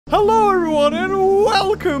Hello everyone and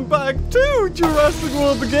welcome back to Jurassic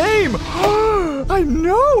World The Game! I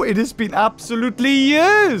know, it has been absolutely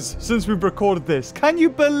years since we've recorded this. Can you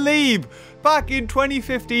believe back in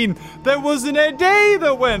 2015 there wasn't a day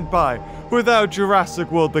that went by without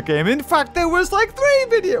Jurassic World The Game? In fact, there was like 3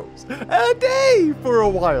 videos a day for a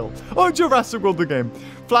while on Jurassic World The Game.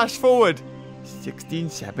 Flash forward 16,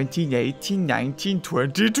 17, 18, 19,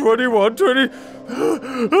 20, 21, 20...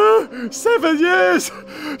 7 years!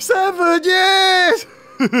 7 years!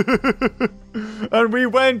 And we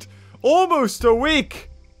went almost a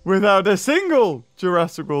week without a single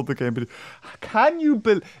Jurassic World The Game video. Can you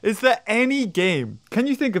believe... Is there any game... Can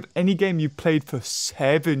you think of any game you played for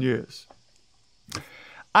 7 years?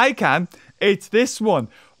 I can. It's this one.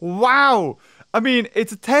 Wow! I mean,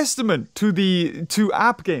 it's a testament to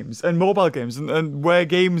app games and mobile games and where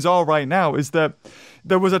games are right now is that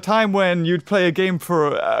there was a time when you'd play a game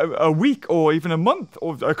for a week or even a month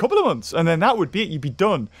or a couple of months and then that would be it, you'd be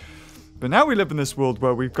done. But now we live in this world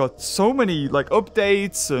where we've got so many like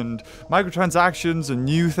updates and microtransactions and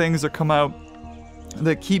new things that come out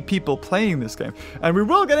that keep people playing this game. And we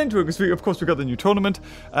will get into it because of course we got the new tournament.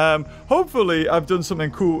 Hopefully I've done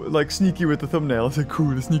something cool, like sneaky with the thumbnail. I said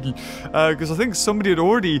cool and sneaky. Because I think somebody had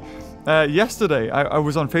already, yesterday, I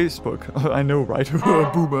was on Facebook. I know, right?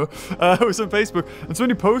 Boomer. I was on Facebook and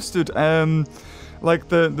somebody posted, like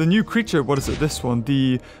the new creature, what is it? This one,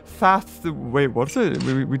 wait, what is it?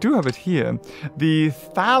 We do have it here. The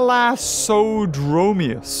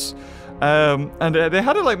THALASSODROMEUS. And they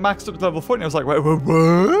had it like maxed up to level 40 and I was like, wait,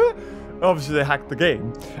 what? Obviously they hacked the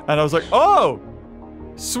game. And I was like, oh,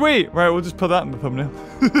 sweet. Right, we'll just put that in the thumbnail.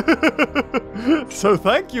 So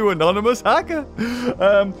thank you, anonymous hacker.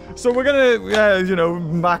 So we're gonna, you know,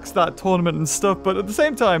 max that tournament and stuff. But at the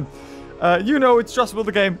same time, you know, it's Jurassic World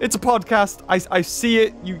The Game. It's a podcast. I see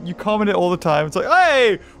it. You comment it all the time. It's like,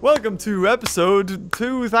 hey, welcome to episode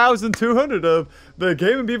 2200 of the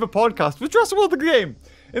TheGamingBeaver podcast with Jurassic World The Game.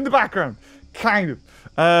 In the background, kind of.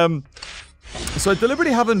 So I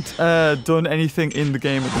deliberately haven't done anything in the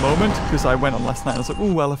game at the moment because I went on last night and I was like,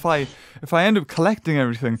 oh well, if I end up collecting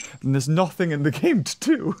everything, then there's nothing in the game to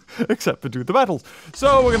do except for do the battles.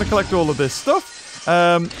 So we're gonna collect all of this stuff.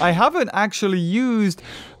 I haven't actually used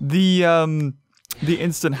the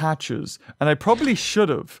instant hatches, and I probably should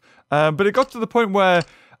have. But it got to the point where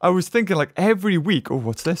I was thinking like every week, oh,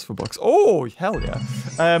 what's this for bucks? Oh, hell yeah.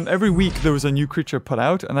 Every week there was a new creature put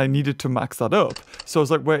out and I needed to max that up. So I was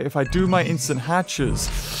like, wait, if I do my instant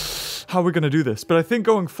hatches, how are we going to do this? But I think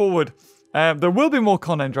going forward, there will be more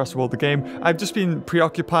content in Jurassic World The Game. I've just been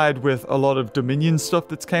preoccupied with a lot of Dominion stuff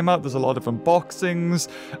that's came out. There's a lot of unboxings.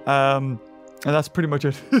 And that's pretty much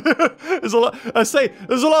it. There's a lot, there's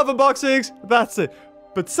a lot of unboxings. That's it.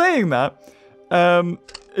 But saying that,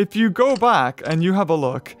 if you go back and you have a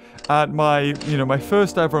look at my, my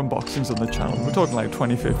first ever unboxings on the channel, we're talking like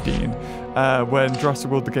 2015, when Jurassic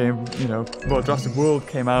World The Game, Jurassic World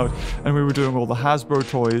came out and we were doing all the Hasbro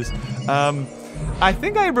toys. I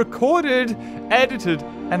think I recorded, edited,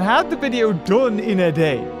 and had the video done in a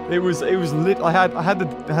day. It was lit. I had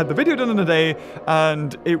the video done in a day,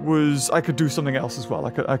 and I could do something else as well.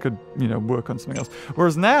 I could work on something else.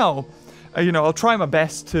 Whereas now, I'll try my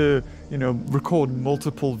best to, record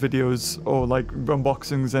multiple videos or like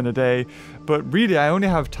unboxings in a day. But really, I only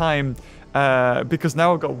have time because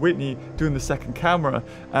now I've got Whitney doing the second camera,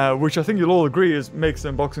 which I think you'll all agree makes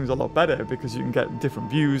the unboxings a lot better because you can get different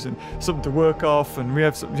views and something to work off, and we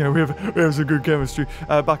have some, we have some good chemistry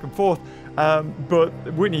back and forth. But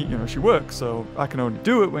Whitney, she works, so I can only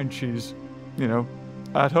do it when she's,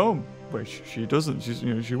 at home. Which she doesn't.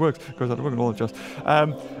 She works, goes out to work and all that jazz.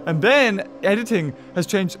 And then editing has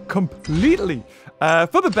changed completely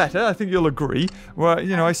for the better. I think you'll agree. Where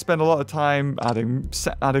I spend a lot of time adding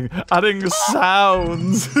sounds,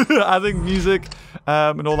 adding music,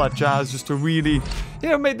 and all that jazz, just to really,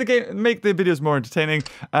 make the videos more entertaining.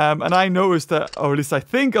 And I noticed that, or at least I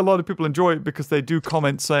think a lot of people enjoy it because they do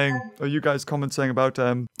comment saying, or you guys comment saying about,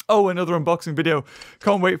 oh, another unboxing video.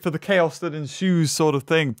 Can't wait for the chaos that ensues, sort of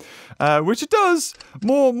thing. Which it does,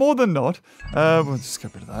 more than not. We'll just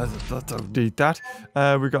get rid of that. Don't need that.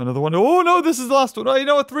 We've got another one. Oh no, this is the last one.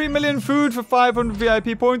 Oh, 3 million food for 500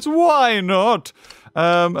 VIP points. Why not?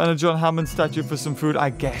 And a John Hammond statue for some food. I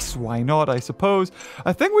guess why not, I suppose.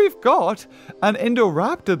 I think we've got an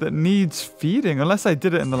Indoraptor that needs feeding, unless I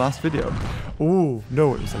did it in the last video. Oh,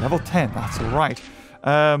 no, it was a level 10. That's right.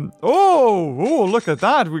 Oh, look at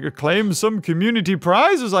that. We could claim some community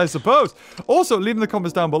prizes, I suppose. Also, leave in the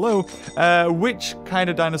comments down below which kind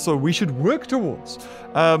of dinosaur we should work towards.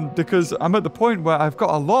 Because I'm at the point where I've got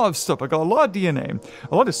a lot of stuff. I've got a lot of DNA,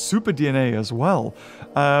 a lot of super DNA as well,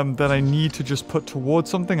 that I need to just put towards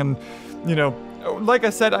something. And, you know, like I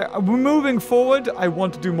said, moving forward, I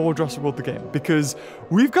want to do more Jurassic World The Game because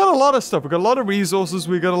we've got a lot of stuff. We've got a lot of resources.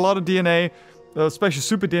 We've got a lot of DNA, especially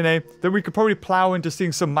super DNA, that we could probably plow into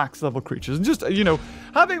seeing some max level creatures and just, you know,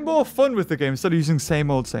 having more fun with the game instead of using same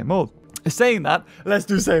old, same old. Saying that, let's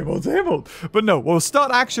do same old, same old. But no, we'll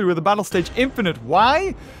start actually with the Battle Stage Infinite.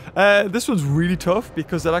 Why? This one's really tough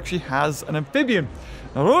because it actually has an amphibian.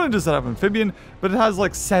 Not only does it have amphibian, but it has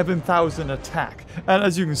like 7,000 attack. And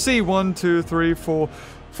as you can see, 1, 2, 3, 4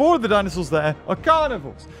 of the dinosaurs there are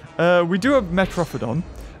carnivores. We do have Metrophodon,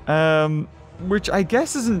 which I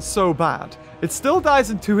guess isn't so bad. It still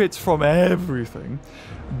dies in 2 hits from everything,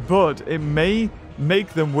 but it may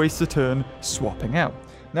make them waste a turn swapping out.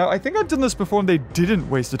 Now, I think I've done this before and they didn't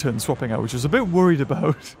waste a turn swapping out, which I was a bit worried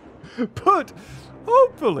about. But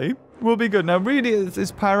hopefully we'll be good. Now, really,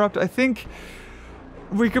 is Pyroraptor, I think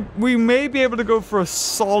we may be able to go for a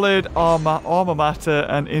solid Armor Mater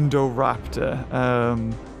and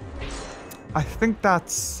Indoraptor. I think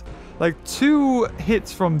that's like 2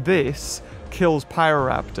 hits from this kills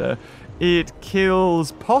Pyroraptor. It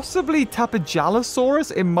kills possibly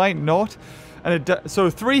Tapejalosaurus. It might not. And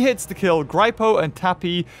so 3 hits to kill Grypo and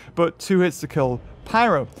Tappy, but 2 hits to kill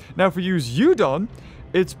Pyro. Now, if we use Udon,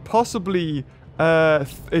 it's possibly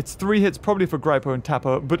it's 3 hits probably for Grypo and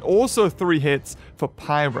Tappo, but also 3 hits for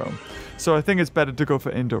Pyro. So I think it's better to go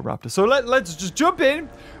for Indoraptor. So let's just jump in.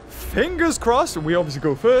 Fingers crossed. We obviously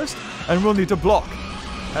go first, and we'll need to block.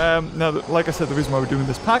 Now, like I said, the reason why we're doing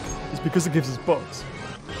this pack is because it gives us bugs.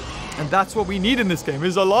 And that's what we need in this game,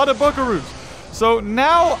 is a lot of buckaroos. So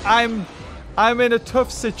now I'm in a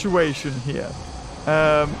tough situation here.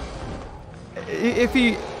 I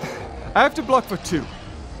have to block for 2.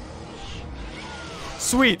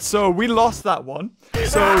 Sweet, so we lost that one.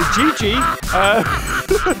 So GG.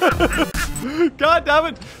 God damn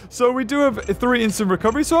it. So we do have 3 instant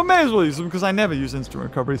recoveries, so I may as well use them because I never use instant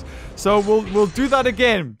recoveries. So we'll do that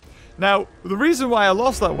again. Now, the reason why I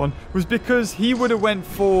lost that one was because he would have went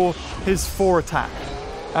for his 4 attack.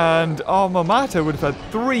 And Armor Mater would have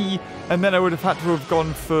had 3, and then I would have had to have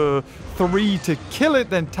gone for 3 to kill it.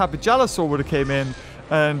 Then Tapejalosaur would have came in,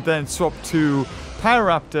 and then swapped to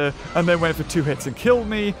Pyroraptor, and then went for 2 hits and killed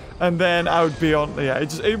me, and then I would be on. Yeah,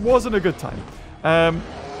 it wasn't a good time.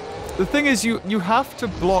 The thing is, you have to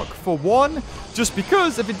block for 1, just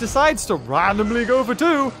because if it decides to randomly go for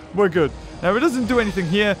 2, we're good. Now, if it doesn't do anything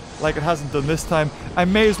here, like it hasn't done this time, I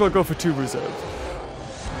may as well go for 2 reserves.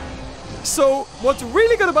 So, what's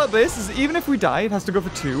really good about this is even if we die, it has to go for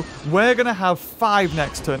 2. We're going to have 5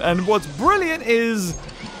 next turn. And what's brilliant is...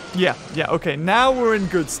 Yeah, okay, now we're in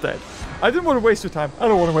good stead. I didn't want to waste your time. I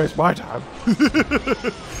don't want to waste my time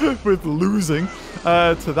with losing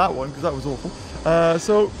to that one, because that was awful.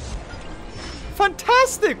 So,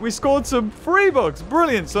 fantastic! We scored some free bucks.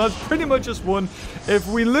 Brilliant. So that's pretty much just one. If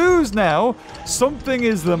we lose now, something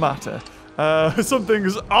is the matter.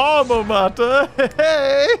 Something's Armor Mater.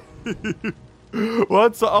 Hey!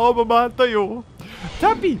 What's the Armor Mater, yo?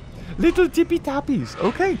 Tappy. Little tippy tappies.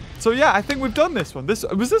 Okay. So yeah, I think we've done this one. Was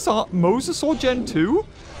this Mosasaur Gen 2?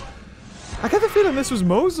 I get the feeling this was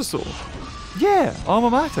Mosasaur. Yeah, Armor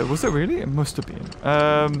Mater. Was it really? It must have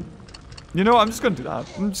been. You know what? I'm just going to do that.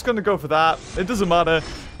 I'm just going to go for that. It doesn't matter.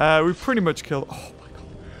 We pretty much killed... Oh, my God.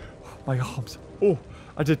 Oh, my arms. Oh,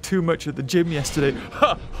 I did too much at the gym yesterday.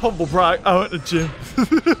 Ha! Humble brag. I went to the gym.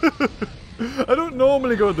 I don't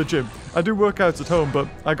normally go to the gym. I do workouts at home, but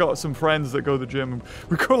I got some friends that go to the gym. And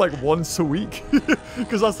we go like once a week.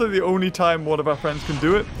 Because that's like the only time one of our friends can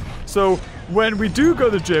do it. So when we do go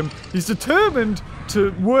to the gym, he's determined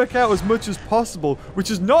to work out as much as possible, which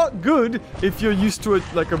is not good if you're used to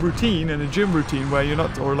like a routine and a gym routine where you're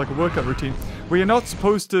not, or like a workout routine, where you're not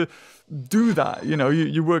supposed to do that. You know,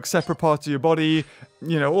 you work separate parts of your body,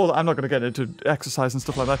 you know, I'm not going to get into exercise and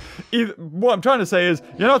stuff like that. What I'm trying to say is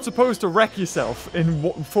you're not supposed to wreck yourself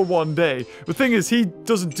for one day. The thing is, he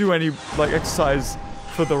doesn't do any like exercise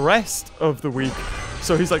for the rest of the week.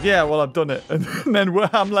 So he's like, yeah, well, I've done it. And then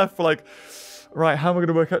I'm left for like, right, how am I going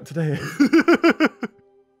to work out today?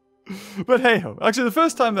 But hey-ho. Actually, the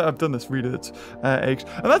first time that I've done this, read it, aged.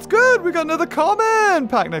 And that's good! We got another common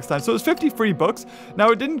pack next time. So it's 50 free bucks.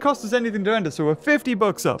 Now, it didn't cost us anything to enter, so we're 50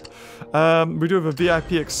 bucks up. We do have a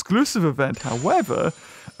VIP exclusive event, however.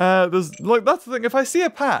 There's, like, that's the thing. If I see a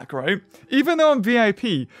pack, right, even though I'm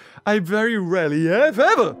VIP, I very rarely, if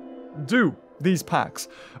ever, do these packs,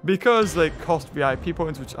 because they cost VIP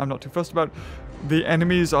points, which I'm not too fussed about. The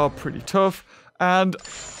enemies are pretty tough, and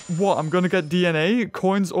what, I'm gonna get DNA,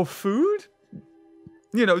 coins, or food?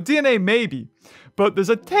 You know, DNA maybe, but there's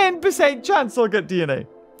a 10% chance I'll get DNA.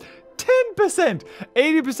 10%!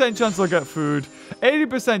 80% chance I'll get food,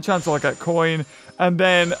 80% chance I'll get coin, and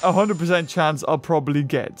then 100% chance I'll probably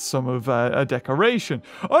get some of a decoration.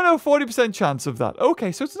 Oh no, 40% chance of that.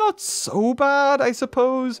 Okay, so it's not so bad, I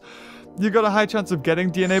suppose. You got a high chance of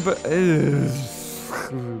getting DNA, but...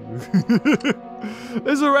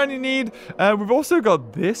 Is there any need? We've also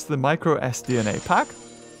got this, the micro sDNA pack,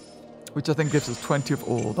 which I think gives us 20 of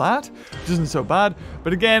all that, which isn't so bad.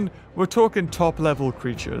 But again, we're talking top level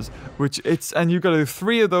creatures, and you've got to do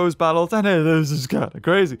 3 of those battles, and this is kind of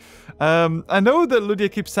crazy. I know that Ludia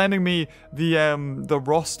keeps sending me the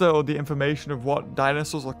roster or the information of what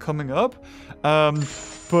dinosaurs are coming up,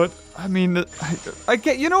 but I mean, I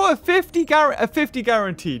get, you know what, a 50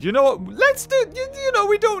 guaranteed. You know what, let's do, you know,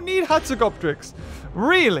 we don't need Hatzegoptrix,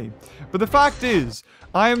 really. But the fact is,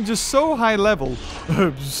 I am just so high level,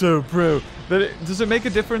 I'm so pro, that does it make a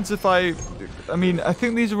difference if I mean, I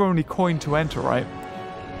think these are only coin to enter, right?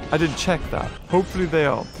 I didn't check that. Hopefully they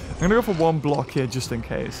are. I'm going to go for 1 block here just in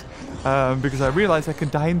case, because I realize I can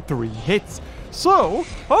die in 3 hits. So,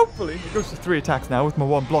 hopefully, it goes to 3 attacks now with my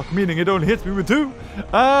 1 block, meaning it only hits me with 2.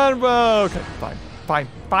 And, well, okay,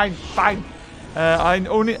 fine.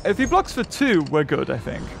 If he blocks for 2, we're good, I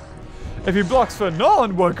think. If he blocks for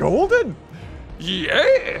none, we're golden.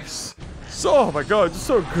 Yes! So, oh my god, I'm just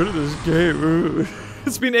so good at this game.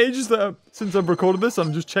 It's been ages since I've recorded this.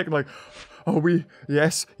 I'm just checking like,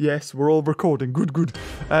 yes, we're all recording. Good.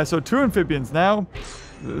 So 2 amphibians now.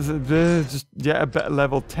 Just, yeah, a better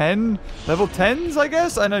level 10. Level 10s, I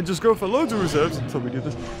guess? And I just go for loads of reserves until we do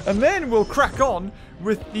this. And then we'll crack on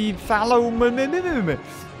with the THALASSODROMEUS.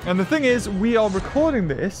 And the thing is, we are recording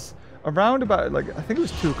this around about, like, I think it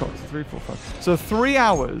was 2 o'clock, 3, 4, 5. So 3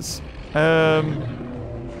 hours.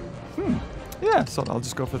 Yeah, so I'll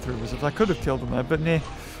just go for 3 reserves. I could have killed them there, but nah.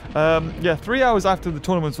 Yeah, 3 hours after the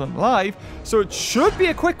tournaments went live, so it should be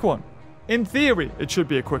a quick one. In theory, it should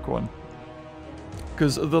be a quick one.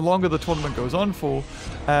 Because the longer the tournament goes on for,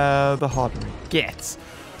 the harder it gets.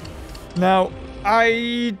 Now,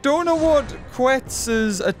 I don't know what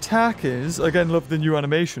Quetz's attack is. Again, love the new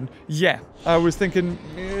animation. Yeah, I was thinking,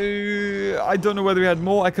 I don't know whether he had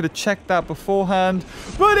more. I could have checked that beforehand.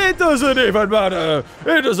 But it doesn't even matter.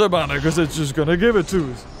 It doesn't matter because it's just going to give it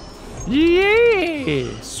to us. Yeah,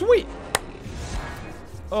 sweet.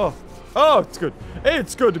 Oh, it's good.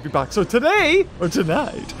 It's good to be back. So today, or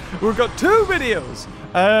tonight, we've got 2 videos.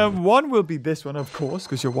 One will be this one, of course,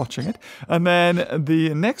 because you're watching it. And then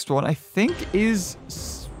the next one, I think, is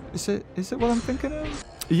it what I'm thinking of?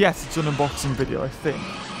 Yes, it's an unboxing video, I think.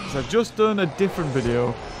 Because I've just done a different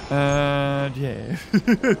video. And yeah.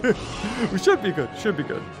 It should be good.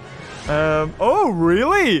 Oh,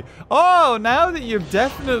 really? Oh, now that you've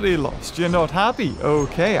definitely lost, you're not happy.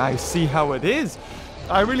 Okay, I see how it is.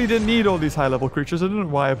 I really didn't need all these high-level creatures. I don't know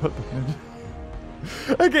why I put them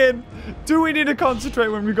in. Again, do we need to concentrate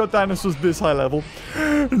when we've got dinosaurs this high level?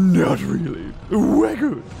 Not really. We're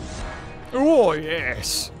good. Oh,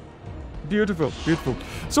 yes. Beautiful.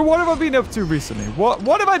 So what have I been up to recently?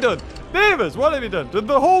 What have I done? Beavers, what have you done?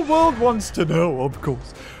 The whole world wants to know, of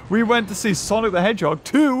course. We went to see Sonic the Hedgehog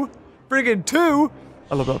 2. Friggin' 2.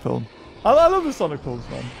 I love that film. I love the Sonic films,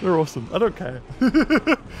 man. They're awesome. I don't care.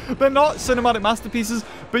 They're not cinematic masterpieces,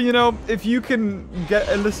 but you know, if you can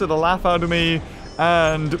elicit a laugh out of me,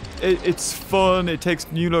 and it's fun, it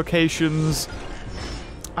takes new locations.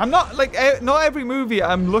 I'm not, like, not every movie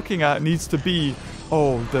I'm looking at needs to be,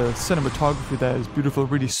 oh, the cinematography there is beautiful,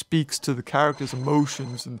 it really speaks to the characters'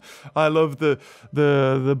 emotions, and I love the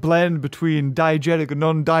blend between diegetic and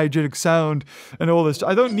non-diegetic sound and all this.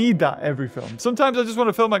 I don't need that every film. Sometimes I just want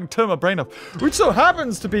a film I can turn my brain off, which so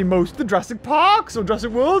happens to be most of the Jurassic Parks, or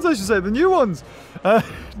Jurassic Worlds, I should say, the new ones.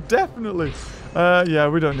 Definitely. Yeah,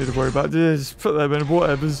 we don't need to worry about this. Just put them in,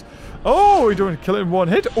 whatever's. Oh, we don't want to kill it in 1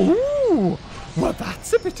 hit. Ooh, well,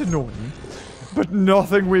 that's a bit annoying, but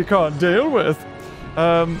nothing we can't deal with.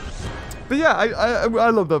 But yeah, I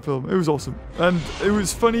love that film. It was awesome, and it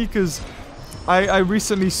was funny because I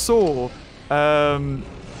recently saw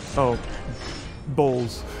oh,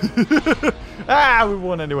 balls. We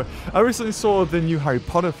won anyway. I recently saw the new Harry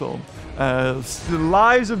Potter film, The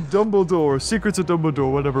Lies of Dumbledore, Secrets of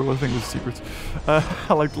Dumbledore, whatever it was. I think it was Secrets.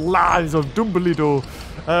 I like Lies of Dumbledore,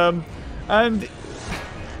 and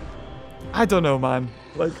I don't know, man.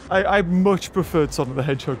 Like, I much preferred Sonic the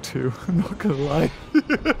Hedgehog 2. I'm not gonna lie.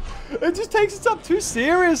 It just takes itself too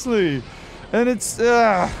seriously. And it's,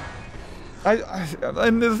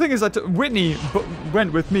 And the thing is that Whitney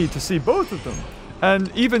went with me to see both of them.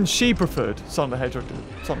 And even she preferred Sonic the Hedgehog to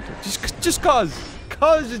Sonic 2. Just cause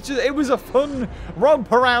it was a fun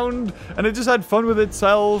romp around, and it just had fun with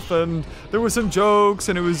itself, and there were some jokes,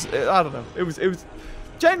 and it was, I don't know, it was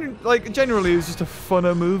generally it was just a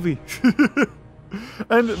funner movie.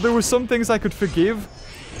 And there were some things I could forgive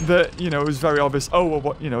that, you know, it was very obvious, oh, well,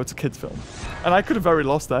 what, you know, it's a kid's film. And I could have very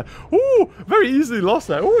easily lost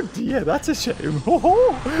that. Oh dear, that's a shame.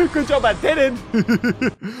 Oh, good job I didn't.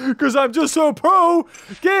 Because I'm just so pro.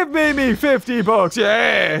 Give me 50 bucks,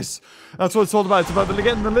 yes. That's what it's all about. It's about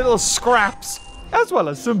getting the little scraps, as well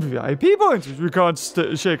as some VIP points, which we can't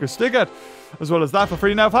shake a stick at. As well as that for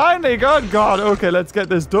free. Now, finally, God, okay, let's get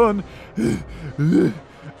this done.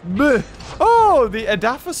 Oh, the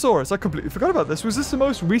Edaphosaurus. I completely forgot about this. Was this the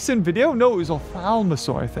most recent video? No, it was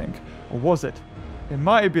Ophthalmosaur, I think. Or was it? It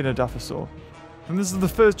might have been Edaphosaur. And this is the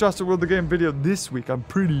first Jurassic World The Game video this week, I'm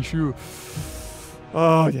pretty sure.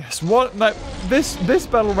 Oh, yes. This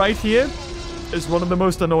battle right here is one of the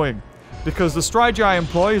most annoying. Because the strategy I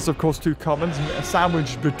employ is, of course, 2 commons,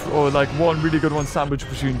 sandwiched or like one really good one sandwiched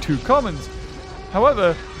between 2 commons.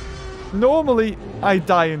 However, normally I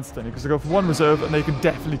die instantly because I go for 1 reserve and they can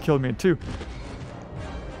definitely kill me in 2.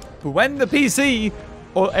 But when the PC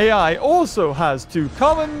or AI also has 2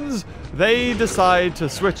 commons, they decide to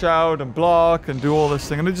switch out and block and do all this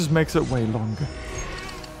thing, and it just makes it way longer.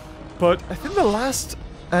 But I think the last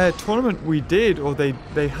tournament we did, or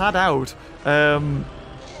they had out,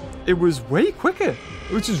 it was way quicker,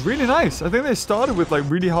 which is really nice. I think they started with like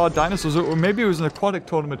really hard dinosaurs, or maybe it was an aquatic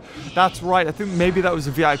tournament. That's right. I think maybe that was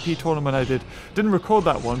a VIP tournament I did. Didn't record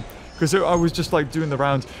that one because I was just like doing the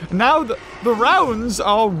rounds. And now the rounds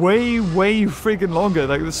are way friggin' longer.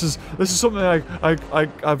 Like this is something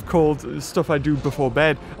I've called stuff I do before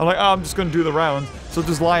bed. I'm like, oh, I'm just gonna do the rounds, so I'll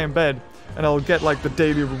just lie in bed. And I'll get like the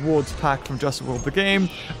daily rewards pack from Jurassic World The Game.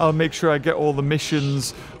 I'll make sure I get all the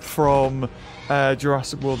missions from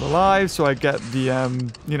Jurassic World Alive, so I get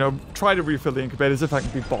the, you know, try to refill the incubators if I can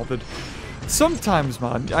be bothered. Sometimes,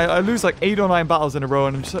 man, I lose like 8 or 9 battles in a row,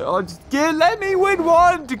 and I'm just like, oh, let me win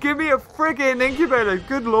one to give me a friggin' incubator,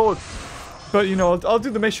 good lord. But, you know, I'll do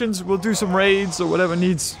the missions, we'll do some raids or whatever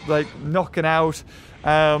needs, like, knocking out.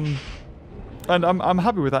 And I'm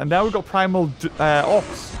happy with that. And now we've got Primal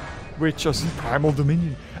Ops, which is Primal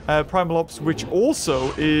Dominion. Primal Ops, which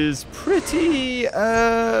also is pretty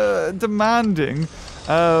demanding,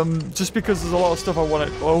 just because there's a lot of stuff I want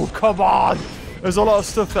to... Oh, come on! There's a lot of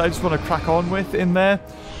stuff that I just want to crack on with in there.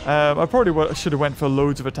 I probably should have went for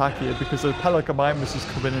loads of attack here, because the Pelicomimus is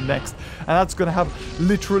coming in next, and that's going to have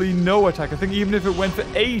literally no attack. I think even if it went for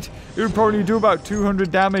 8, it would probably do about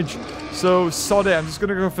 200 damage. So, sod it, I'm just going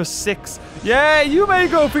to go for 6. Yeah, you may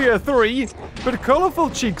go for your 3, but Colourful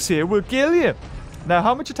Cheeks here will kill you. Now,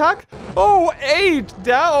 how much attack? Oh, 8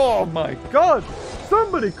 down. Oh, my God.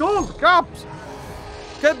 Somebody call the cops.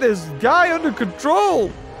 Get this guy under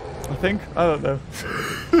control. I think. I don't know.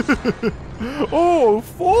 Oh,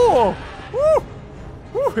 4. Woo.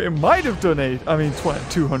 Woo. It might have done 8. I mean,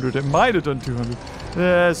 200. It might have done 200.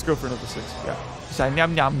 Let's go for another 6. Yeah. Say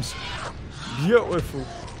yum yums. Beautiful.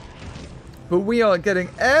 But we are getting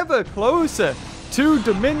ever closer to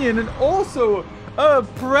Dominion, and also a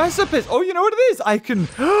precipice. Oh, you know what it is? I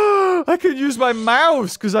can use my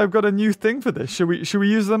mouse because I've got a new thing for this. Should we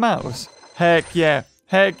use the mouse? Heck yeah.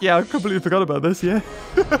 Heck yeah. I completely forgot about this. Yeah.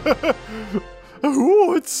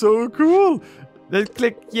 Oh, it's so cool. Let's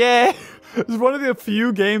click. Yeah. It's one of the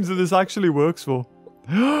few games that this actually works for.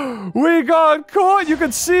 We got caught. You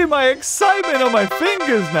can see my excitement on my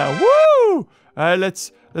fingers now. Woo! All right,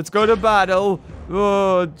 let's go to battle.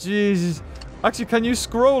 Oh, Jesus. Actually, can you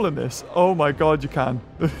scroll in this? Oh my God, you can.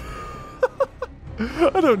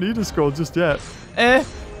 I don't need to scroll just yet. All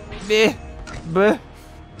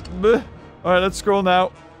right, let's scroll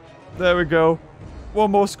now. There we go.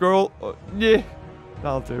 One more scroll. Yeah,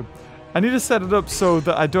 that'll do. I need to set it up so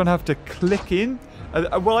that I don't have to click in.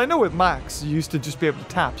 Well, I know with Max, you used to just be able to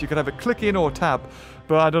tap. You could have a click in or tap,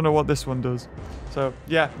 but I don't know what this one does. So,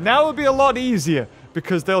 yeah, now it'll be a lot easier,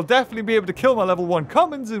 because they'll definitely be able to kill my level 1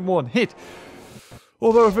 commons in 1 hit.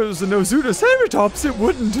 Although if it was a Nozutoceratops, it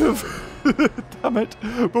wouldn't have. Damn it.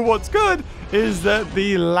 But what's good is that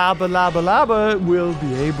the Laba will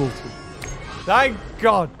be able to. Thank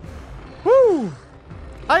God. Woo!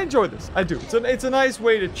 I enjoy this. I do. It's a nice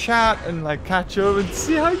way to chat and like catch up and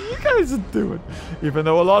see how you guys are doing. Even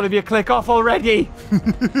though a lot of you click off already.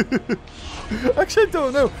 Actually, I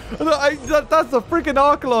don't know. That's the freaking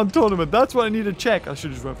Archelon tournament. That's what I need to check. I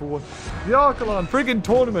should just went for one. The Archelon freaking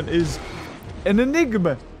tournament is an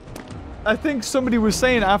enigma. I think somebody was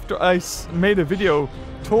saying after I made a video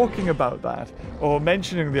talking about that, or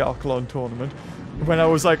mentioning the Archelon tournament, when I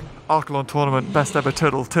was like, Archelon tournament, best ever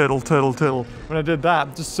turtle. When I did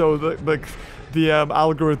that, just so that like the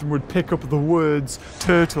algorithm would pick up the words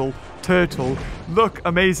turtle, look,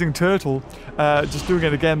 amazing turtle. Just doing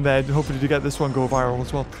it again there, hoping to get this one go viral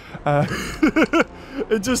as well.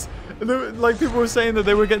 It just, like, people were saying that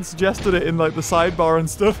they were getting suggested it in like the sidebar and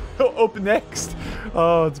stuff. Up next.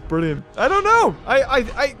 Oh, it's brilliant. I don't know.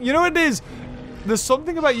 You know what it is? There's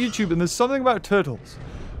something about YouTube and there's something about turtles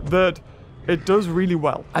that it does really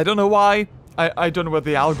well. I don't know why. I don't know whether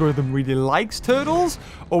the algorithm really likes turtles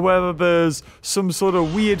or whether there's some sort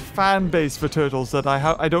of weird fan base for turtles that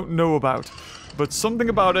I don't know about. But something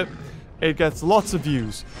about it, it gets lots of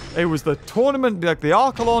views. It was the tournament, like the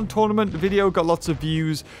Archelon tournament video got lots of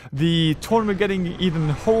views. The tournament getting eaten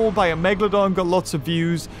whole by a Megalodon got lots of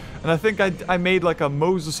views. And I think I made like a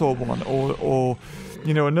Mosasaur one or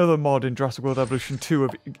you know, another mod in Jurassic World Evolution 2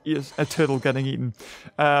 of a turtle getting eaten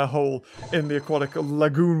whole in the aquatic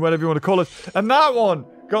lagoon, whatever you want to call it. And that one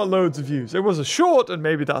got loads of views. It was a short, and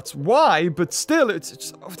maybe that's why, but still, it's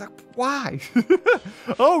just, why?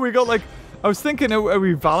 Oh, we got like, I was thinking, are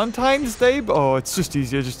we Valentine's Day? Oh, it's just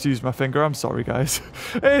easier just to use my finger. I'm sorry, guys.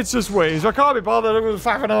 It's just ways. I can't be bothered with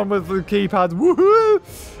faffing on with the keypad.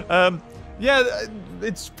 Woohoo! Yeah,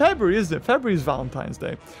 it's February, isn't it? February is Valentine's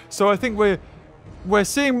Day. So I think we're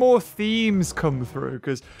seeing more themes come through,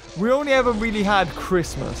 because we only ever really had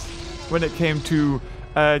Christmas when it came to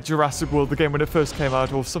Jurassic World The Game when it first came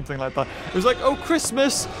out, or something like that. It was like, oh,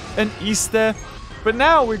 Christmas and Easter, but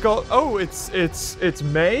now we got, oh, it's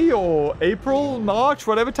May or April, March,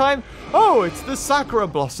 whatever time. Oh, it's the Sakura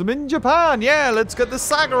Blossom in Japan. Yeah, let's get the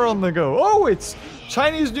Sakura on the go. Oh, it's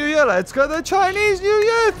Chinese New Year. Let's get the Chinese New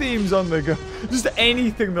Year themes on the go. Just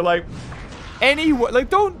anything that like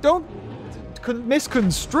don't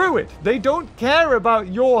misconstrue it. They don't care about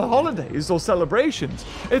your holidays or celebrations.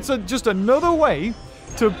 It's just another way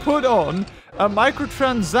to put on a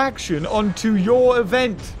microtransaction onto your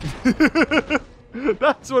event.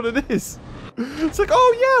 That's what it is. It's like,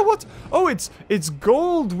 oh yeah, it's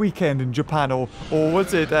gold weekend in Japan, or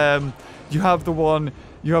what's it? You have the one,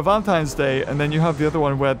 you have Valentine's Day, and then you have the other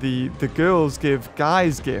one where the girls give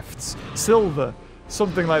guys gifts, silver,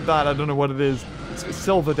 something like that. I don't know what it is. It's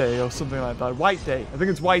Silver Day or something like that. White Day. I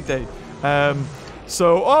think it's White Day.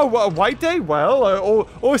 So, White Day? Well,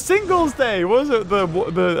 or Singles Day. Was it the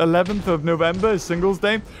 11th of November? Singles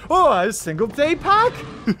Day. Oh, a Singles Day pack?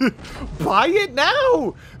 Buy it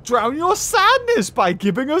now. Drown your sadness by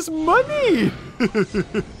giving us money.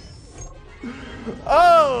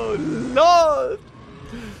 Oh, Lord.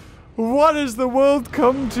 What has the world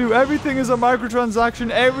come to? Everything is a microtransaction.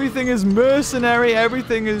 Everything is mercenary.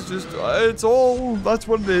 Everything is just, it's all, that's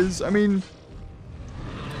what it is. I mean,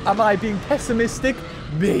 am I being pessimistic?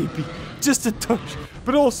 Maybe. Just a touch.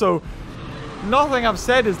 But also, nothing I've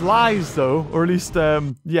said is lies, though. Or at least,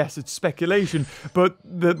 yes, it's speculation. But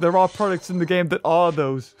there are products in the game that are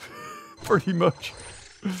those. Pretty much.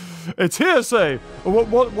 It's hearsay.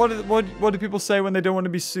 What do people say when they don't want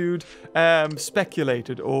to be sued?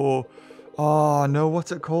 Speculated, or oh no,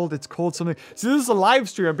 what's it called? It's called something. See, this is a live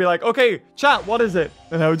stream. I'd be like, okay, chat, what is it?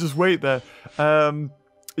 And I would just wait there.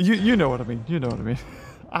 You know what I mean. You know what I mean.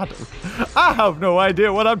 I have no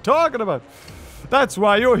idea what I'm talking about. That's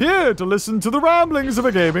why you're here, to listen to the ramblings of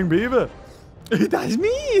a gaming beaver. That's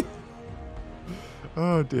me.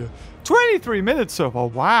 Oh dear. 23 minutes so far.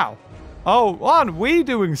 Wow. Oh, aren't we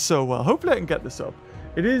doing so well? Hopefully I can get this up.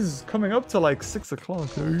 It is coming up to like 6 o'clock.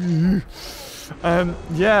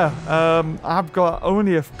 Yeah, I've got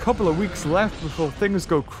only a couple of weeks left before things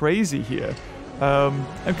go crazy here. I'm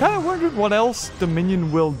kind of wondering what else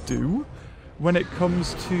Dominion will do when it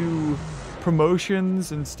comes to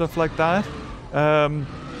promotions and stuff like that.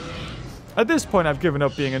 At this point, I've given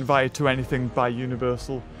up being invited to anything by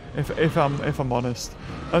Universal. If I'm honest,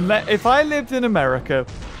 if I lived in America,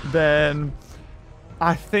 then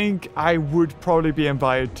I think I would probably be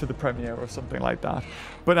invited to the premiere or something like that.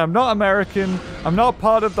 But I'm not American. I'm not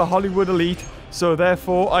part of the Hollywood elite, so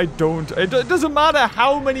therefore I don't. It doesn't matter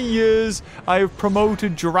how many years I have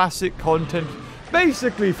promoted Jurassic content,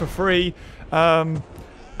 basically for free.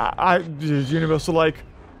 Universal like,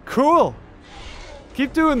 cool,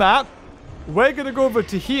 keep doing that. We're gonna go over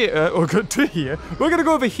to here, or to here. We're gonna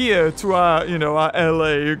go over here to our, our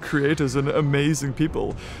LA creators and amazing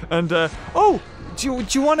people. And oh, do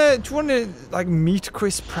you wanna like meet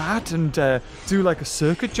Chris Pratt and do like a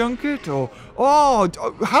circuit junket, or how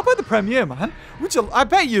about the premiere, man? I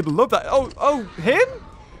bet you'd love that. Oh, him,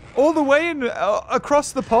 all the way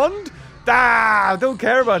across the pond Ah, don't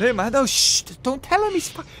care about him. I know. Shh, don't tell him.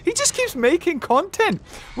 He just keeps making content.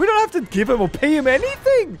 We don't have to give him or pay him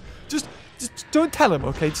anything. Just don't tell him,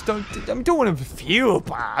 okay? Just don't. I mean, don't want him to feel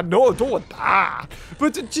bad. No, don't want that.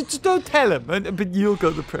 But just don't tell him. But you'll go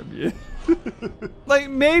to the premiere. Like,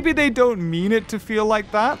 maybe they don't mean it to feel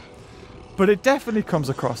like that, but it definitely comes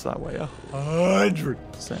across that way.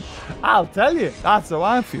 100%. I'll tell you. That's how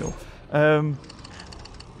I feel.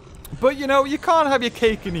 But, you know, you can't have your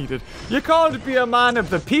cake and eat it. You can't be a man of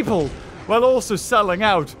the people while also selling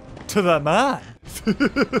out to the man.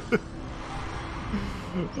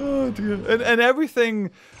 Oh, dear. And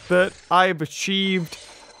everything that I've achieved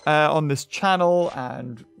on this channel,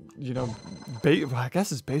 and, you know, I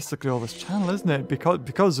guess it's basically all this channel, isn't it?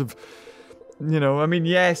 Because of, you know, I mean,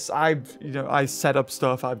 yes, I set up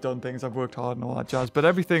stuff, I've done things, I've worked hard and all that jazz, but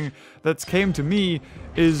everything that's came to me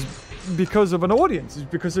is because of an audience, it's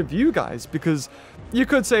because of you guys, because you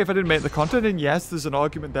could say if I didn't make the content, and yes, there's an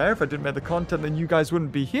argument there, if I didn't make the content, then you guys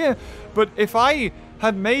wouldn't be here, but if I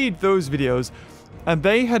had made those videos, and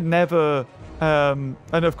they had never, and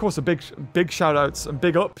of course a big shout outs and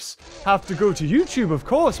big ups have to go to YouTube, of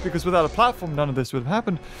course, because without a platform, none of this would have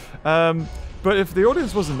happened. But if the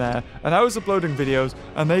audience wasn't there, and I was uploading videos,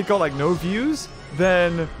 and they got like no views,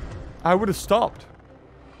 then I would have stopped.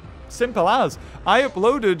 Simple as. I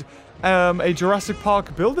uploaded a Jurassic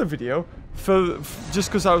Park builder video just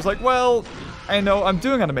because I was like, well, I know I'm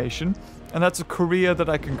doing animation, and that's a career that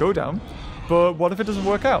I can go down, but what if it doesn't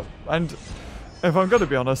work out? And if I'm going to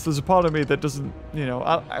be honest, there's a part of me that doesn't, you know,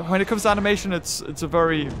 when it comes to animation, it's a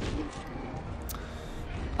very,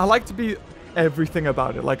 I like to be everything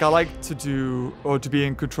about it. Like, I like to do, or to be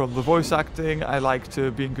in control of the voice acting. I like to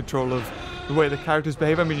be in control of the way the characters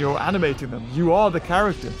behave. I mean, you're animating them. You are the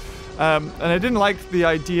character. And I didn't like the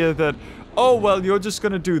idea that, oh, well, you're just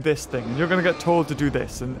going to do this thing, and you're going to get told to do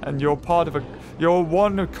this, and you're part of you're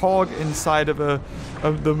one cog inside of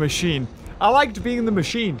the machine. I liked being the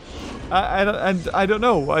machine. And I don't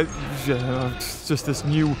know, it's just this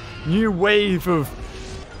new wave of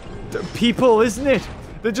people, isn't it?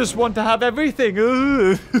 They just want to have everything.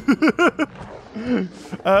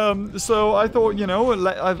 So I thought, you know, a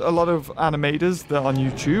lot of animators that are on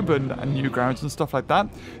YouTube and Newgrounds and stuff like that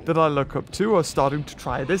I look up to are starting to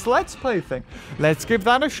try this Let's Play thing. Let's give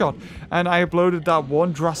that a shot. And I uploaded that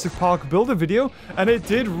one Jurassic Park builder video, and it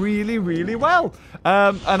did really, really well.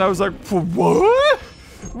 And I was like, what?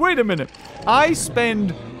 Wait a minute. I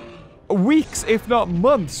spend weeks, if not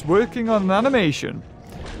months, working on an animation,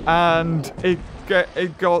 and it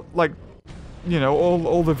got like, you know,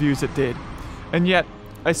 all the views it did. And yet,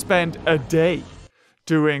 I spent a day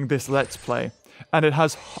doing this Let's Play, and it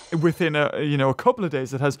has, within a couple of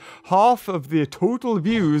days, it has half of the total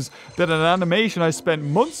views that an animation I spent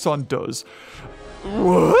months on does.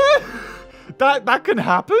 What? That can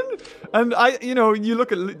happen? And you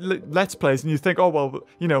look at Let's Plays and you think, oh, well,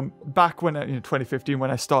 you know, back when, 2015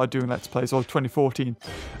 when I started doing Let's Plays, or 2014,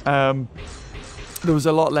 there was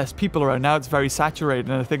a lot less people around. Now it's very saturated,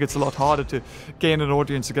 and I think it's a lot harder to gain an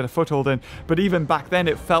audience to get a foothold in. But even back then,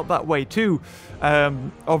 it felt that way too.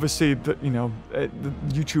 Obviously, the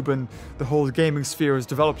YouTube and the whole gaming sphere has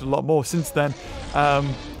developed a lot more since then.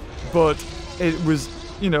 But it was,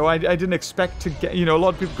 I didn't expect to get, a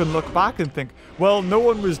lot of people can look back and think, well, no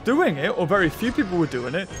one was doing it, or very few people were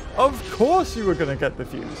doing it. Of course you were going to get the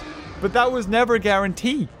views. But that was never a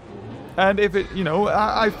guarantee. And if it,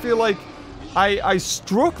 I feel like I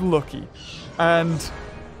struck lucky, and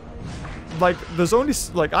like there's only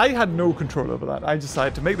I had no control over that. I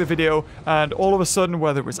decided to make the video, and all of a sudden,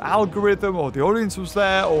 whether it was algorithm or the audience was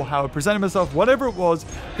there or how I presented myself, whatever it was,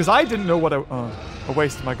 because I didn't know what I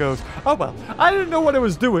wasted my goes. Oh well, I didn't know what I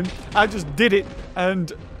was doing. I just did it,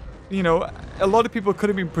 and a lot of people could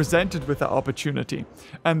have been presented with that opportunity,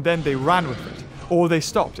 and then they ran with it. Or they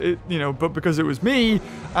stopped it, but because it was me,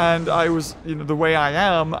 and I was, the way I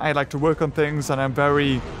am, I like to work on things, and I'm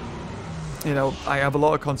very, I have a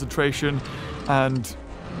lot of concentration, and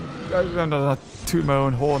I'm not toot my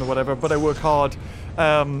own horn or whatever, but I work hard.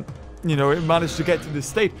 It managed to get to this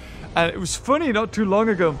state. And it was funny, not too long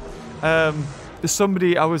ago, I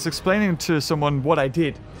was explaining to someone what I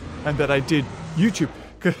did, and that I did YouTube.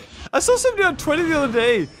 I saw somebody on Twitter the other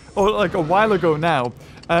day, or like a while ago now,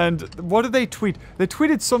 and what did they tweet? They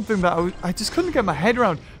tweeted something that I just couldn't get my head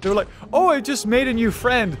around. They were like, oh, I just made a new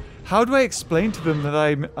friend. How do I explain to them that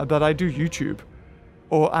I do YouTube?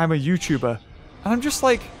 Or I'm a YouTuber? And I'm just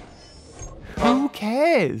like, who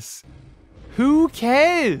cares? Who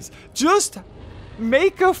cares? Just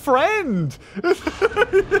make a friend.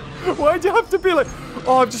 Why do you have to be like,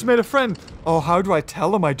 oh, I've just made a friend. Oh, how do I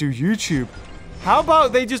tell them I do YouTube? How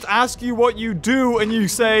about they just ask you what you do and you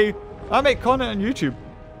say, I make content on YouTube?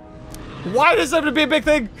 Why does that have to be a big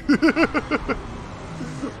thing?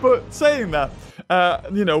 But saying that,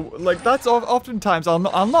 you know, like that's oftentimes I'll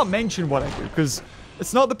not mention what I do because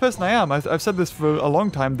it's not the person I am. I've said this for a long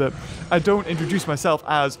time that I don't introduce myself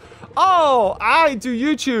as, oh, I do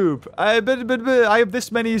YouTube. I have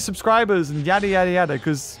this many subscribers and yada yada yada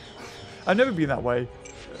because I've never been that way.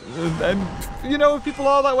 And you know, if people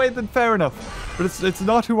are that way, then fair enough. But it's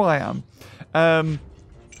not who I am. I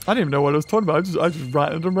didn't even know what I was talking about. I just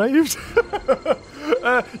ranted and raved.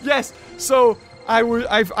 Yes. So I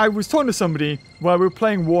was talking to somebody while we were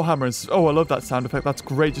playing Warhammer. And, oh, I love that sound effect. That's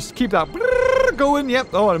great. Just keep that going. Yep.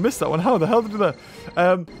 Oh, I missed that one. How the hell did I do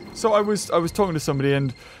that? So I was talking to somebody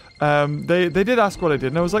and they did ask what I did,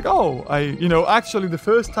 and I was like, oh, you know, actually the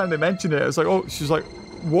first time they mentioned it, I was like, oh, she's like,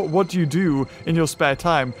 what do you do in your spare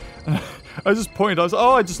time? And I just pointed. I was like,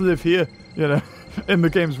 oh, I just live here, you know, in the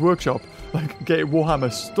Games Workshop, like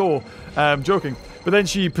Warhammer store. Joking. But then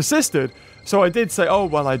she persisted, so I did say, oh,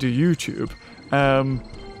 well, I do YouTube.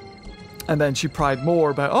 And then she pried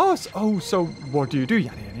more about, so what do you do?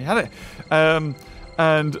 Yada, yada, yada.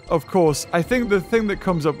 And of course, I think the thing that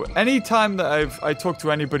comes up any time that I talk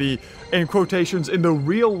to anybody in quotations in the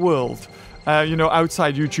real world, you know,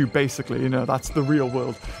 outside YouTube, basically, you know, that's the real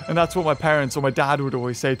world. And that's what my parents or my dad would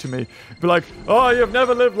always say to me. Be like, oh, you've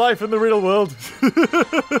never lived life in the real world.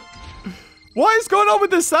 What is going on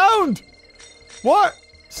with this sound? What?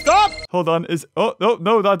 Stop! Hold on, oh,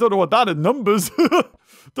 no, I don't know what that is. Numbers.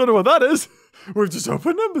 Don't know what that is. We've just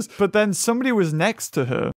opened numbers. But then somebody was next to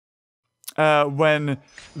her when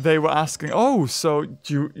they were asking, oh, so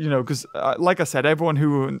do you know, because like I said, everyone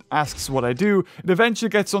who asks what I do, it eventually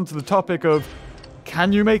gets onto the topic of,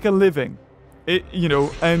 can you make a living? You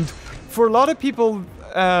know, and for a lot of people,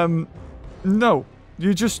 no.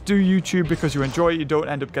 You just do YouTube because you enjoy it, you don't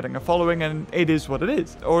end up getting a following, and it is what it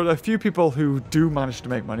is. Or a few people who do manage to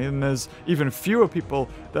make money, and there's even fewer people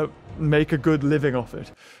that make a good living off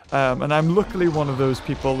it. And I'm luckily one of those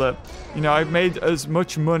people that, you know, I've made as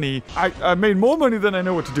much money. I made more money than I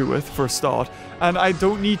know what to do with, for a start, and I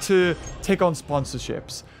don't need to take on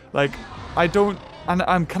sponsorships. Like, I don't, and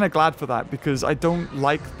I'm kind of glad for that, because I don't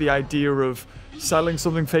like the idea of selling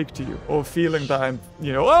something fake to you, or feeling that I'm,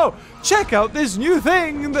 you know, oh, check out this new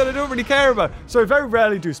thing that I don't really care about. So I very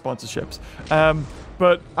rarely do sponsorships.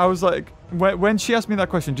 But I was like, when she asked me that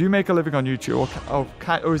question, do you make a living on YouTube,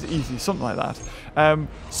 or is it easy, something like that?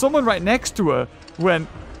 Someone right next to her went,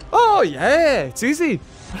 oh yeah, it's easy.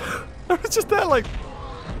 I was just there like,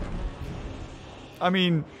 I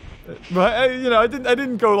mean, you know, I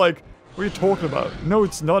didn't go like, what are you talking about? No,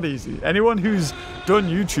 it's not easy. Anyone who's done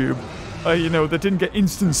YouTube, you know, that didn't get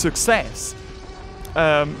instant success,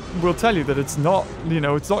 will tell you that it's not, you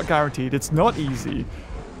know, it's not guaranteed. It's not easy.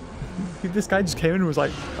 This guy just came in and was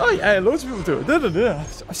like, oh yeah, loads of people do it. I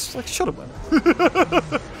was like, shut up, man.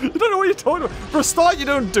 You don't know what you're talking about. For a start, you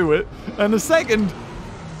don't do it. And a second,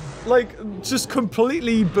 like, just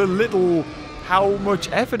completely belittle how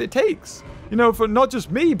much effort it takes. You know, for not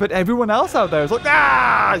just me, but everyone else out there is like,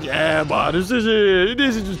 ah, yeah, man, it's easy.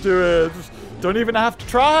 Just do it. Just don't even have to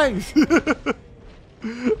try.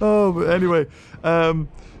 Oh, but anyway,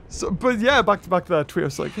 so, but yeah, back to that tweet. I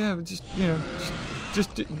was like, yeah, just, you know,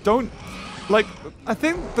 just don't, like, I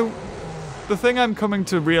think the thing I'm coming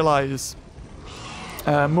to realize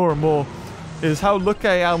more and more is how lucky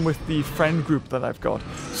I am with the friend group that I've got.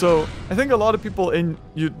 So I think a lot of people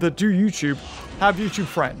that do YouTube have YouTube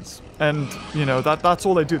friends, and you know, that's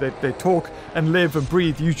all they do. They talk and live and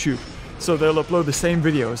breathe YouTube. So they'll upload the same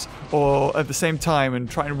videos or at the same time and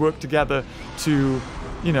try and work together to,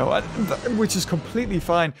 you know, which is completely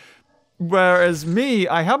fine. Whereas me,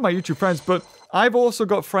 I have my YouTube friends, but I've also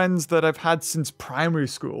got friends that I've had since primary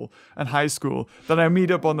school and high school that I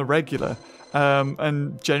meet up on the regular,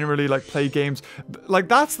 and generally like play games. Like,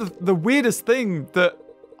 that's the weirdest thing, that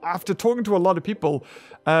after talking to a lot of people,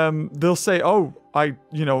 they'll say, oh, I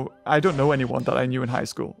don't know anyone that I knew in high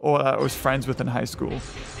school or that I was friends with in high school.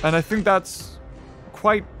 And I think that's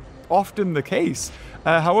quite often the case.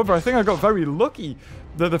 However, I think I got very lucky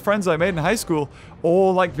that the friends I made in high school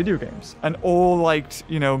all liked video games and all liked,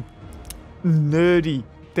 you know, nerdy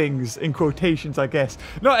things, in quotations, I guess.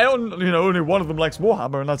 No, you know, only one of them likes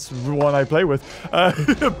Warhammer, and that's the one I play with.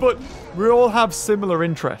 But we all have similar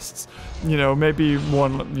interests. You know, maybe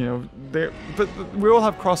one, you know, but we all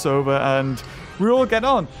have crossover, and we all get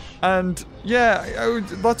on. And yeah,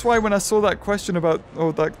 that's why when I saw that question about,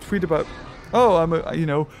 or that tweet about, oh, you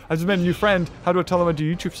know, I just met a new friend, how do I tell them I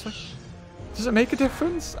do YouTube? It's like, Does it make a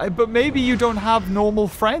difference? But maybe you don't have normal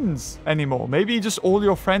friends anymore. Maybe just all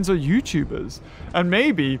your friends are YouTubers. And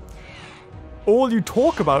maybe all you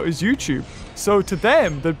talk about is YouTube. So to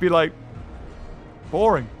them, they'd be like,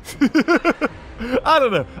 boring. I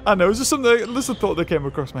don't know. It was just something, just a thought that came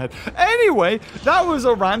across my head. Anyway, that was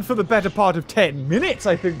a rant for the better part of 10 minutes,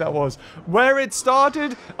 I think that was. Where it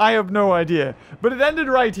started, I have no idea. But it ended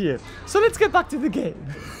right here. So let's get back to the game.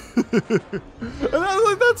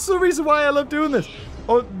 And that's the reason why I love doing this.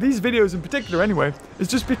 Or these videos in particular, anyway. It's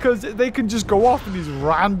just because they can just go off in these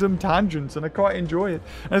random tangents, and I quite enjoy it.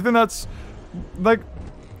 And I think that's, like,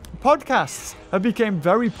 podcasts have become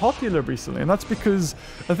very popular recently, and that's because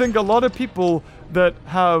I think a lot of people that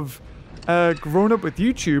have grown up with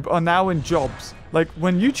YouTube are now in jobs. Like,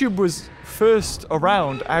 when YouTube was first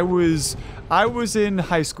around, I was in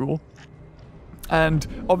high school, and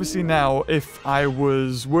obviously now, if I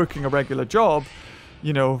was working a regular job,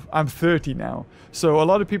 you know, I'm 30 now. So a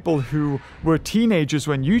lot of people who were teenagers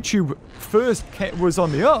when YouTube first was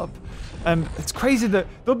on the up, and it's crazy that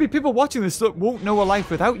there'll be people watching this that won't know a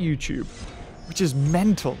life without YouTube, which is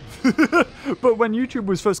mental. But when YouTube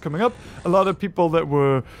was first coming up, a lot of people that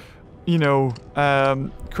were, you know,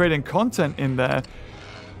 creating content in there.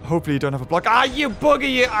 Hopefully you don't have a block. Ah, you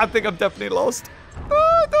bugger! I think I'm definitely lost.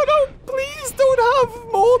 No, please don't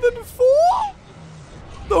have more than 4.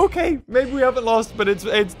 Okay, maybe we haven't lost, but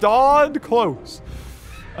it's darn close.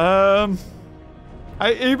 Even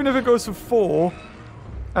if it goes for 4,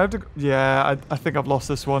 I have to. Yeah, I think I've lost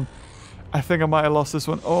this one. I think I might have lost this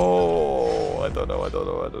one. Oh, I don't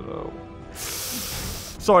know.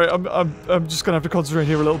 Sorry, I'm just gonna have to concentrate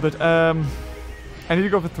here a little bit. I need to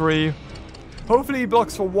go for 3. Hopefully he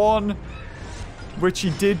blocks for 1, which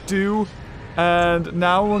he did do. And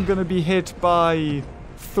now I'm gonna be hit by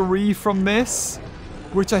 3 from this,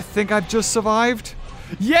 which I think I've just survived.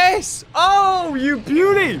 Yes! Oh, you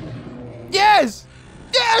beauty! Yes!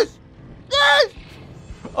 Yes! Yes!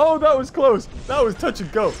 Oh, that was close. That was touch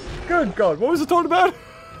and go. Good God. What was I talking about?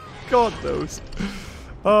 God knows.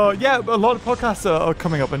 Yeah, a lot of podcasts are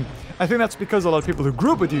coming up, and I think that's because a lot of people who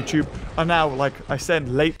grew up with YouTube are now, like I said,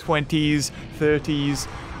 late 20s, 30s,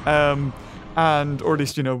 and, or at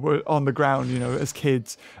least, you know, were on the ground, you know, as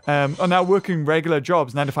kids, are now working regular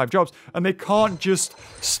jobs, 9-to-5 jobs, and they can't just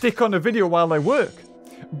stick on a video while they work.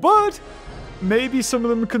 But maybe some of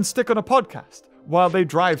them can stick on a podcast while they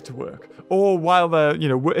drive to work, or while they're, you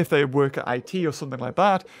know, if they work at IT or something like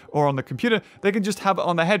that, or on the computer, they can just have it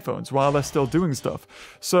on their headphones while they're still doing stuff.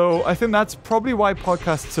 So I think that's probably why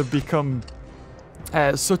podcasts have become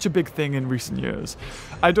such a big thing in recent years.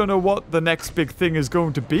 I don't know what the next big thing is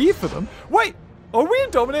going to be for them. Wait, are we in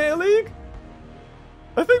Dominator League?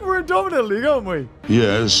 I think we're in Dominator League, aren't we?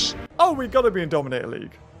 Yes. Oh, we gotta be in Dominator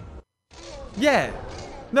League. Yeah.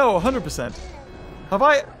 No, 100%. Have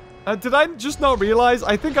I... did I just not realize?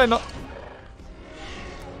 I think I not...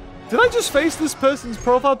 Did I just face this person's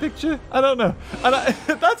profile picture? I don't know. And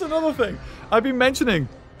that's another thing. I've been mentioning,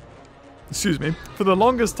 excuse me, for the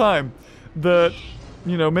longest time that,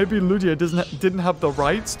 you know, maybe Ludia didn't have the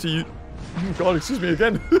rights to use... Oh God, excuse me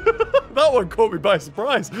again. That one caught me by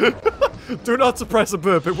surprise. Do not suppress a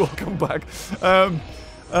burp, it will come back.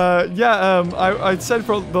 I said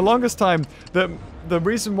for the longest time that the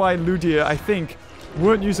reason why Ludia, I think,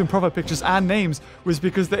 weren't using profile pictures and names was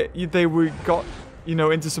because they got, you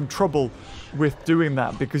know, into some trouble with doing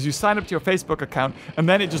that, because you sign up to your Facebook account and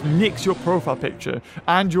then it just nicks your profile picture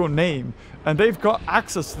and your name, and they've got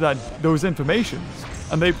access to those informations,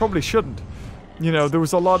 and they probably shouldn't. You know, there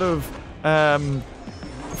was a lot of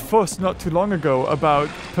fuss not too long ago about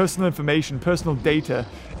personal information, personal data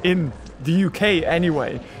in the UK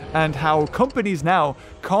anyway, and how companies now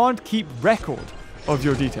can't keep record of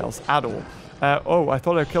your details at all. Oh, I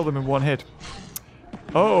thought I killed him in one hit.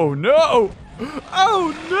 Oh no!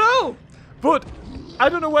 Oh no! But I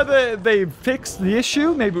don't know whether they fixed the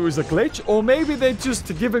issue. Maybe it was a glitch, or maybe they're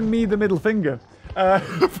just giving me the middle finger.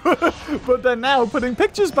 But they're now putting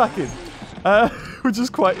pictures back in, which is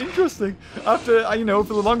quite interesting. After, you know,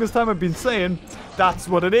 for the longest time I've been saying that's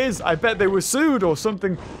what it is. I bet they were sued or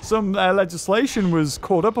something. Some legislation was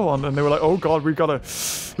caught up on, and they were like, "Oh God, we gotta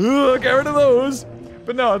get rid of those."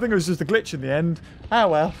 But no, I think it was just a glitch in the end. Ah,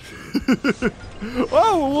 well.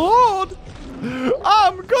 Oh, Lord!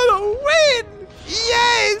 I'm gonna win!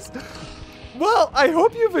 Yes! Well, I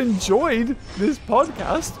hope you've enjoyed this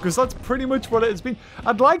podcast, because that's pretty much what it's been.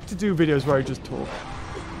 I'd like to do videos where I just talk.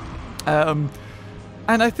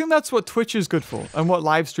 And I think that's what Twitch is good for and what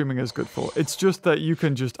live streaming is good for. It's just that you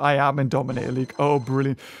can just, I am in Dominator League. Oh,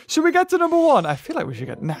 brilliant. Should we get to number 1? I feel like we should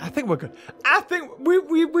get, nah, I think we're good. I think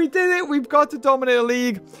we did it. We've got to Dominator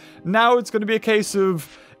League. Now it's going to be a case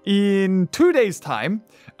of in 2 days' time,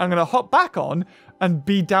 I'm going to hop back on and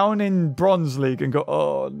be down in Bronze League and go,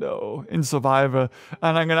 oh no, in Survivor.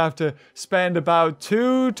 And I'm going to have to spend about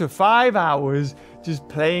 2 to 5 hours just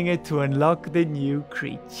playing it to unlock the new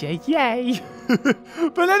creature. Yay!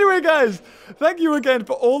 But anyway, guys, thank you again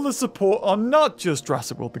for all the support on not just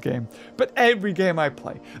Jurassic World The Game, but every game I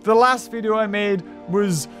play. The last video I made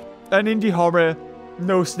was an indie horror,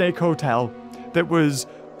 No Snake Hotel, that was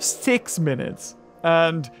 6 minutes.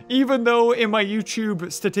 And even though in my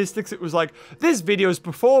YouTube statistics it was like, this video is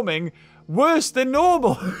performing worse than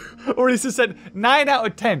normal, or at least it said 9 out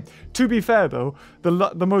of 10. To be fair though,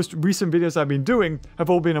 the most recent videos I've been doing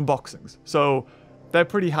have all been unboxings. So they're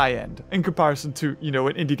pretty high end in comparison to, you know,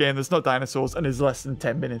 an indie game that's not dinosaurs and is less than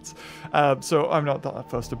 10 minutes. So I'm not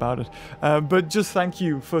that fussed about it. But just thank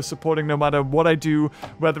you for supporting no matter what I do,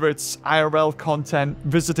 whether it's IRL content,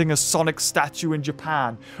 visiting a Sonic statue in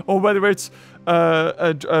Japan, or whether it's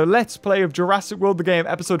a Let's Play of Jurassic World The Game,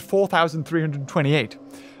 episode 4328.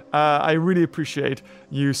 I really appreciate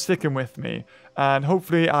you sticking with me, and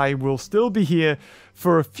hopefully I will still be here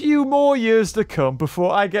for a few more years to come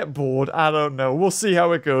before I get bored. I don't know. We'll see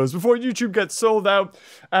how it goes. Before YouTube gets sold out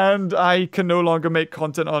and I can no longer make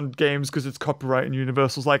content on games because it's copyright and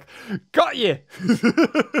Universal's like, got you!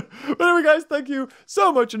 But anyway, guys, thank you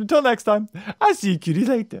so much, and until next time, I'll see you cuties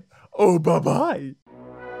later. Oh, bye-bye.